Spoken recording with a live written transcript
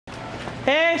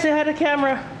Hey, say hi to the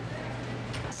camera.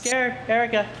 Garrett,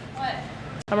 Erica. What?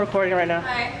 I'm recording right now.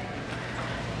 Hi.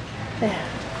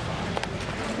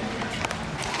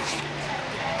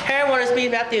 Hey everyone, it's me,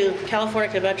 Matthew,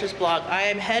 California Conventions blog. I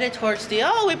am headed towards the,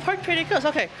 oh, we parked pretty close,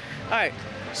 okay. Alright,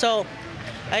 so,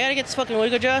 I gotta get this fucking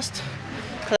wig adjusted,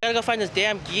 because I gotta go find this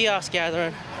damn Geass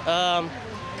gathering.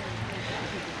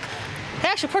 Hey,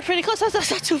 actually parked pretty close,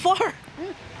 that's not too far.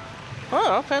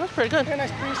 Oh, okay, that's pretty good. Very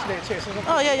nice breeze today too. So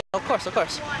Oh yeah, of course.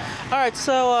 Alright,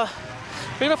 so,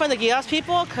 we're gonna find the Geass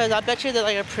people, because I bet you they're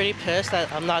like pretty pissed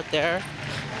that I'm not there.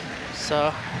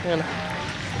 So,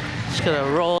 just gonna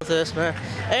roll this, man.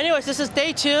 Anyways, this is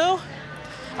day 2.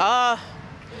 Let's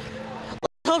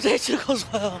hope day 2 goes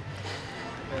well.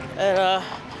 And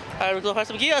I will go find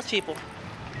some Geass people.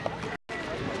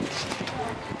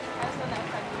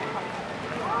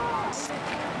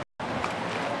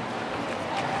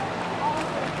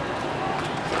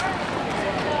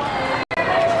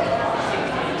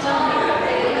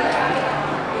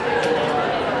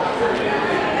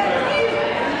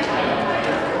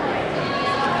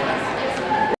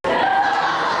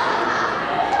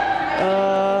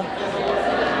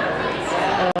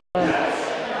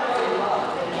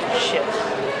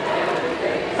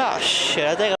 Shit,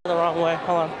 I think I'm the wrong way.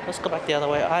 Hold on, let's go back the other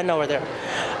way. I know where they're.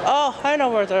 Oh, I know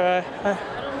where they're at.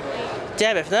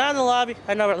 Damn it, if they're not in the lobby,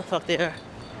 I know where the fuck they are.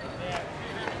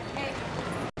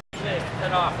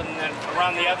 Head off and then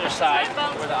around the other side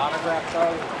where the autographs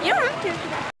are. You don't have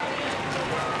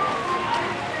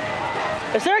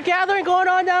to. Is there a gathering going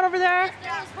on down over there?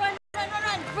 Yes, run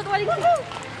for the wedding scene.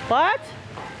 What?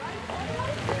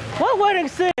 What wedding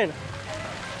scene?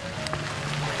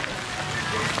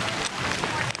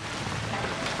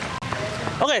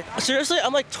 Okay, seriously,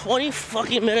 I'm like 20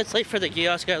 fucking minutes late for the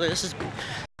Geass gathering. This is,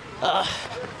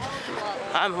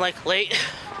 I'm like late.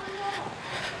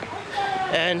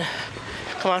 And,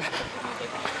 come on.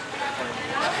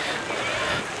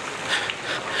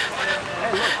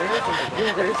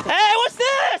 Hey, what's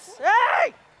this?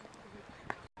 Hey!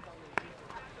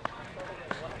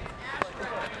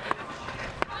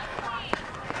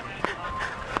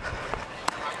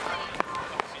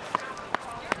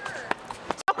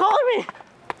 Stop calling me!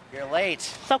 You're late.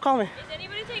 Stop calling me. Is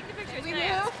anybody taking the pictures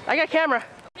now? I got a camera.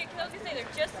 Okay, because I was gonna say they're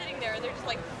just sitting there and they're just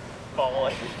like.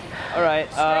 Bowling. All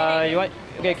right. You want?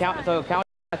 Okay. Count. So count.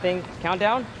 I think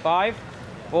countdown. 5,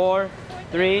 4,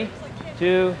 3,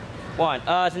 2, 1.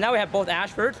 So now we have both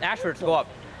Ashfords. Ashfords, go up.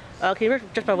 Can you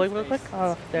adjust my wig real quick?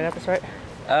 Oh, did I got this right?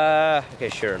 Okay,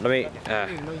 sure. Let me.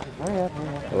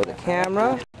 Go the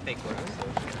camera.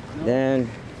 Then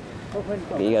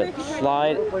you gotta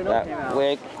slide that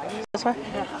wig. This way?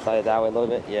 Slide it that way a little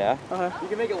bit. Yeah. Okay. You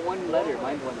can make it one letter.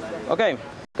 Mine's one letter. Okay.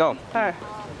 Go. Alright.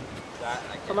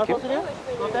 What am I supposed to do?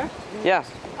 Go up there?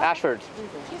 Yes. Ashfords.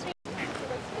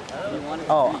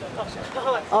 Oh.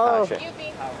 Oh. Shit.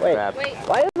 Wait. Grab.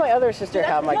 Why does my other sister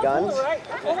have my guns?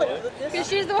 Because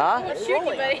she's the one who was shooting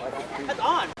you, buddy. That's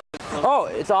on. Oh,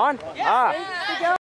 it's on. Ah.